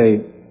people say,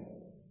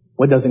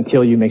 what doesn't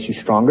kill you makes you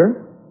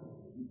stronger.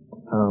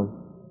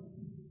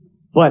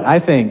 But I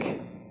think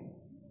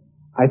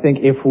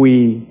if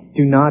we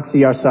do not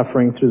see our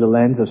suffering through the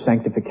lens of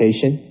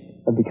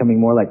sanctification, of becoming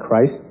more like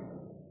Christ,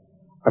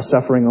 our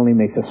suffering only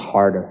makes us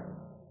harder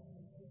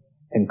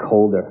and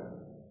colder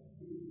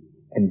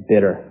and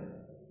bitter.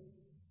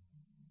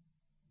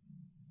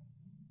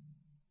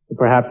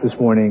 Perhaps this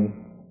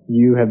morning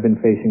you have been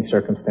facing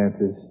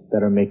circumstances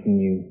that are making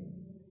you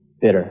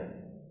bitter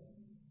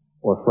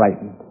or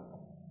frightened,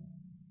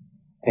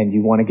 and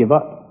you want to give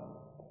up.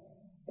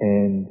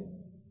 And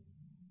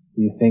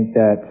you think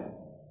that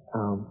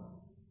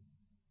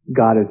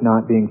God is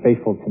not being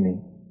faithful to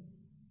me.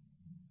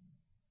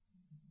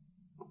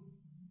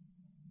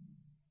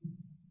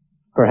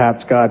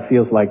 Perhaps God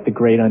feels like the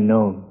great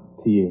unknown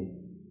to you,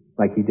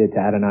 like he did to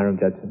Adoniram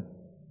Judson.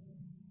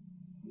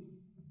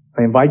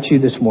 I invite you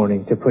this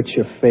morning to put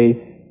your faith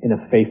in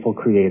a faithful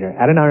Creator.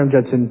 Adoniram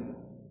Judson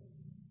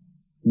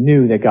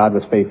knew that God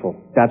was faithful.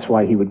 That's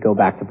why he would go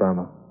back to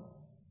Burma.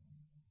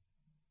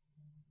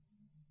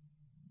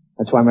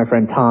 That's why my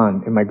friend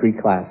Tan in my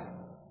Greek class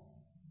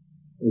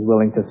is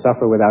willing to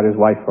suffer without his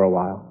wife for a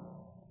while.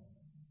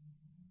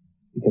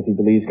 Because he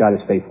believes God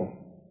is faithful.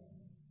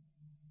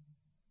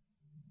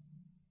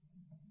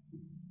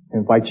 I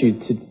invite you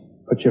to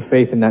put your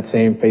faith in that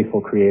same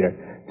faithful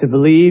Creator. To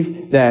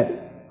believe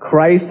that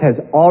Christ has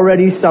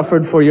already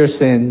suffered for your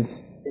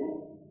sins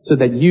so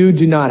that you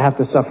do not have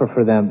to suffer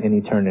for them in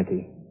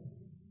eternity.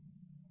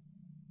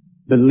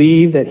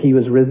 Believe that he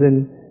was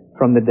risen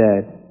from the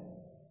dead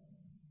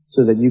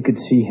so that you could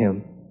see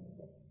him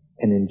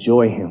and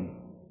enjoy him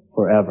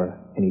forever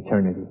in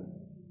eternity.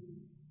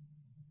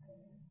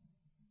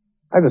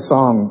 I have a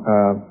song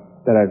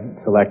that I've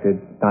selected,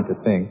 not to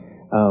sing,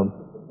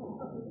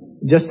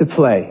 just to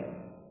play.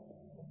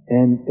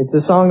 And it's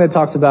a song that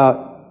talks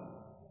about,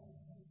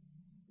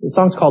 the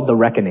song's called The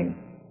Reckoning.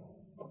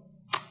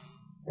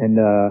 And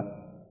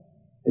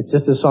it's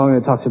just a song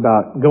that talks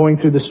about going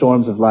through the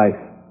storms of life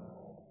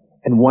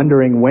and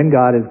wondering when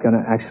God is going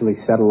to actually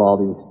settle all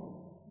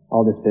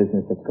this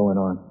business that's going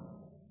on.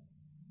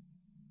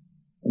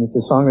 And it's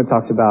a song that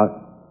talks about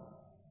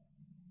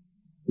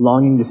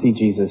longing to see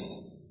Jesus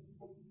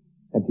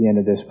at the end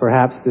of this.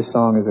 Perhaps this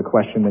song is a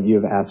question that you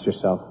have asked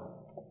yourself.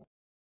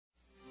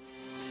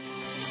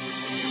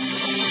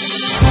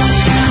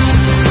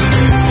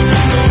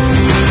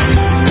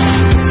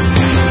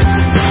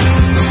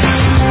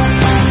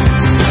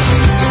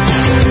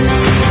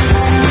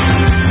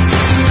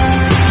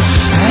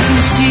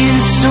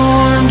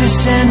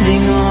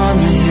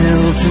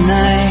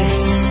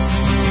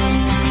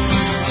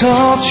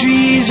 Tall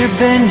trees are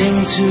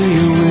bending to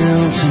your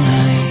will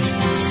tonight.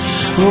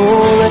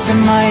 Oh, let the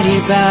mighty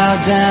bow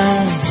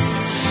down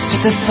to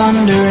the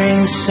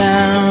thundering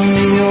sound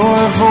of your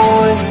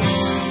voice.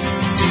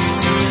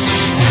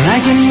 And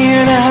I can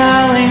hear the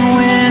howling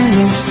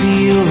wind and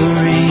feel the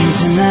rain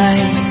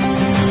tonight.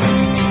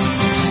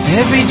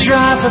 Every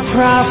drop a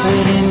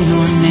prophet in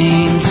your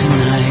name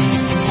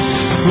tonight.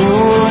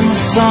 Oh, and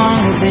the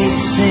song that they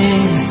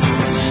sing,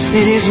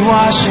 it is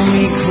washing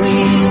me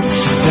clean.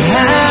 But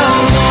how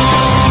long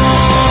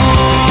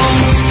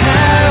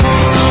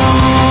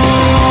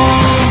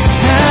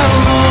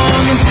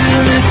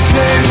until this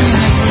curtain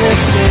is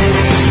lifted?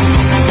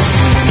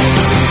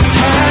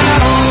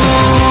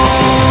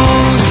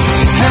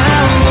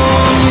 How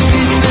long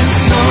is this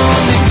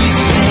song that we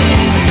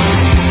sing?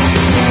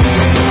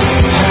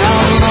 How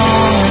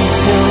long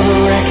until the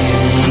reckoning?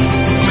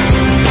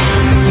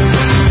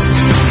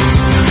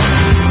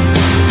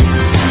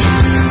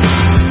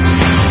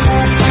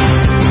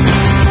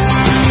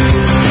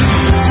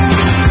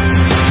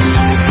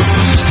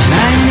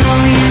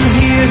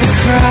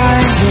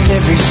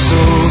 Every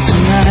soul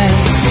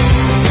tonight.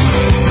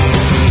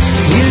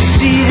 You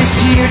see the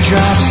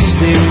teardrops as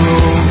they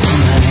roll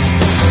tonight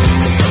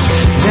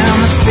down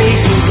the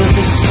faces of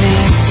the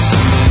saints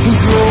who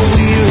grow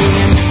weary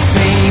and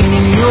faint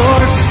in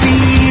your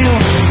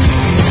fields.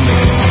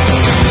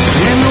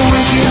 And the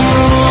wicked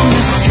roam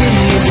the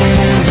cities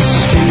and the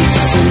streets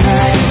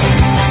tonight.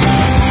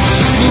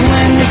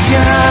 When the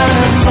God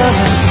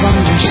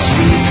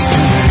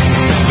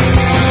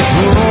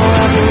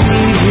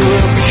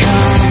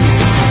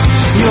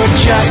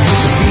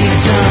justice be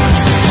done.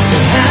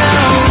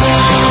 How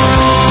long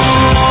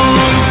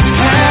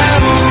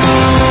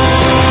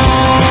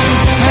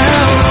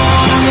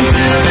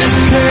until this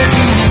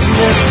curtain is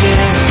lifted?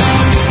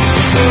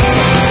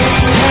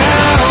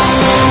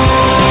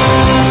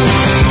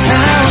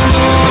 How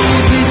long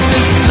is this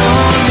the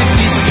song that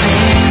we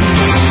sing?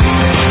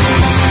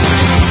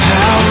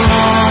 How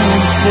long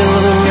until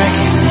the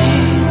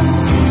reckoning?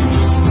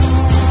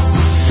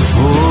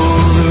 Oh,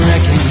 the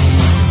reckoning.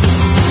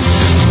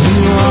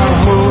 You are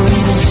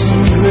holiness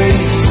and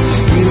grace.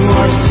 You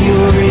are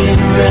fury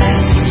and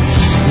rest.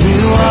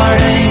 You are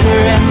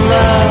anger and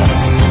love.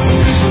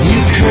 You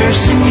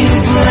curse and you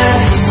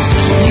bless.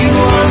 You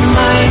are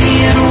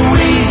mighty and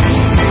weak.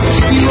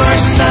 You are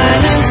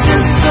silence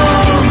and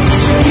song.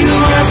 You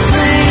are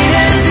plain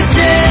as the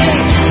day,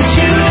 but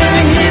you have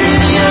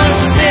hidden your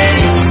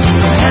face.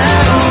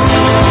 How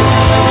long?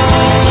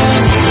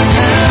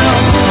 How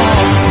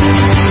long?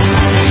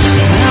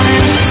 I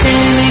am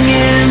standing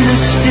in the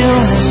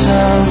stillness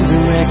of the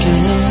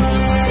reckoning.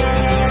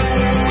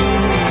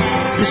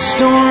 The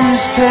storm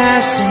is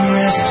past and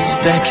rest is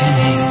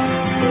beckoning.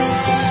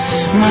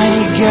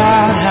 Mighty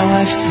God, how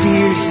I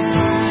fear you,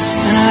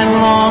 and I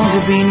long to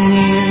be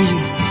near you.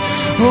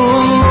 Oh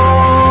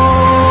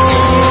Lord,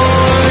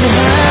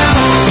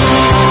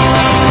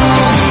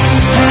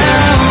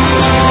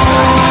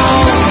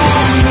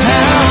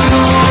 how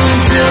long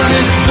until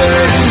this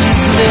burden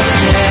is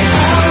lifted?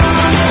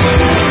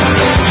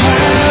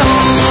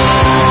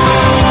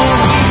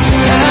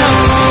 How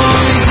long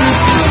is this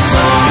the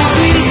song that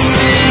we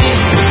sing?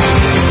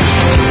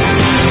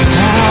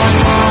 How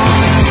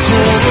long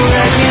until the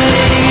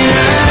reckoning?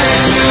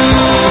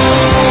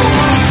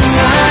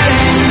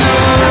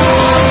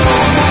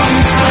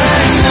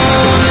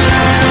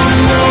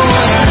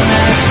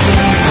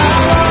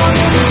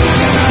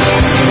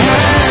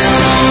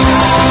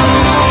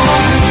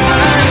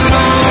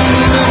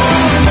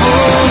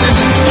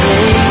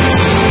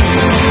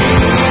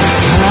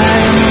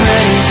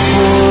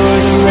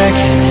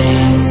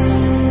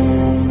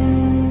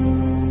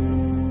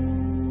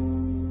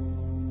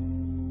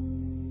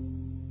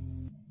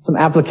 Some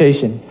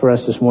application for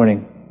us this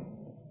morning.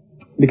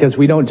 Because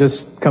we don't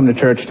just come to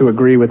church to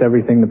agree with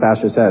everything the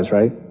pastor says,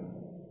 right?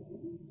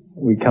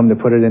 We come to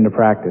put it into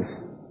practice.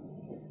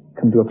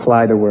 Come to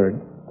apply the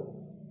word.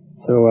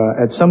 So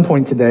at some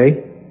point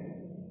today,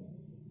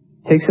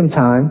 take some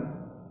time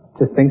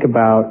to think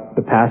about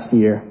the past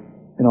year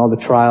and all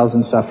the trials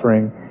and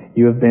suffering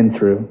you have been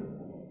through,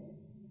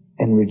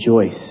 and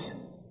rejoice.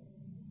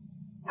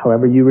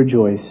 However you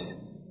rejoice,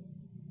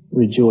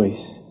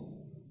 rejoice.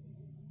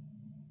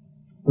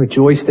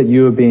 Rejoice that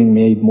you are being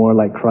made more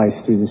like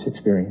Christ through this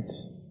experience.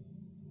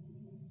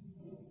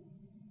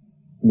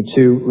 Number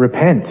 2,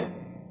 repent.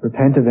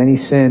 Repent of any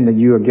sin that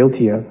you are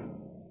guilty of.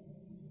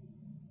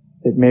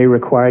 It may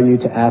require you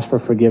to ask for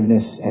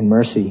forgiveness and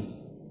mercy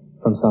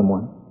from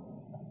someone.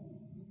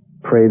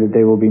 Pray that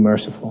they will be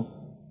merciful.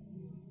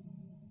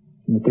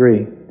 Number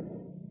 3,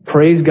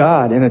 praise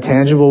God in a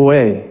tangible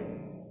way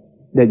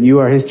that you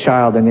are His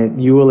child and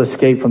that you will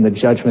escape from the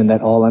judgment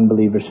that all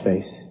unbelievers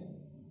face.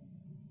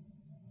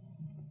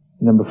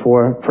 Number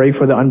 4, pray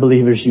for the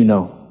unbelievers you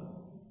know,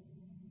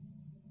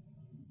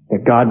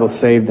 that God will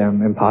save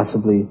them and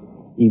possibly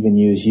even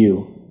use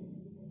you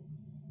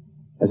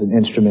as an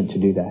instrument to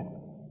do that.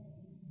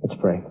 Let's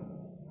pray.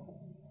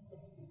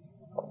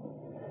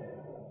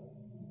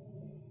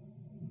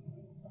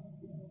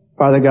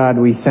 Father God,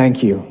 we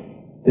thank you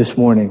this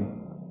morning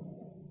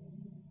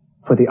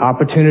for the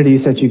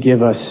opportunities that you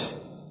give us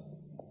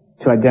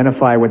to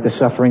identify with the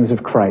sufferings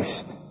of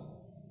Christ.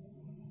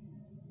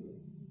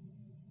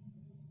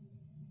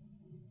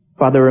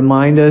 Father,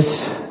 remind us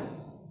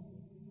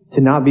to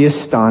not be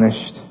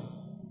astonished,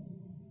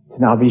 to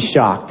not be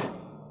shocked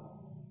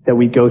that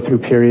we go through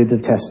periods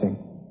of testing,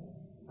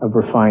 of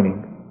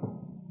refining.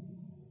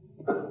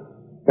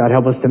 God,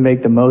 help us to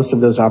make the most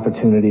of those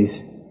opportunities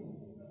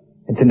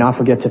and to not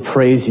forget to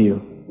praise you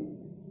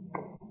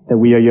that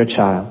we are your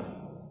child.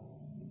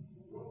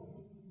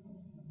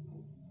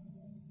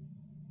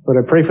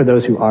 Lord, I pray for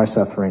those who are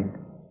suffering,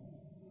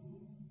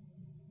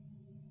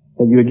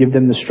 that you would give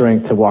them the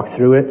strength to walk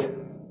through it,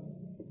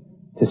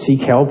 to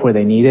seek help where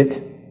they need it,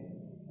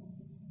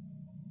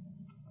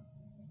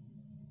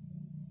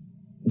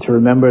 and to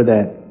remember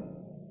that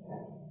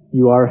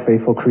you are a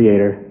faithful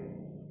Creator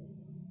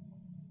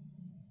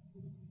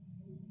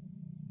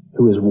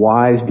who is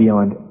wise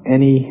beyond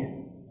any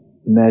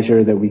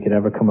measure that we could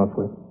ever come up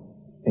with.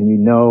 And you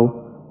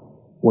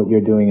know what you're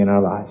doing in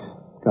our lives.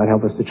 God,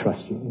 help us to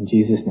trust you. In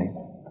Jesus' name,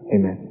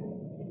 amen.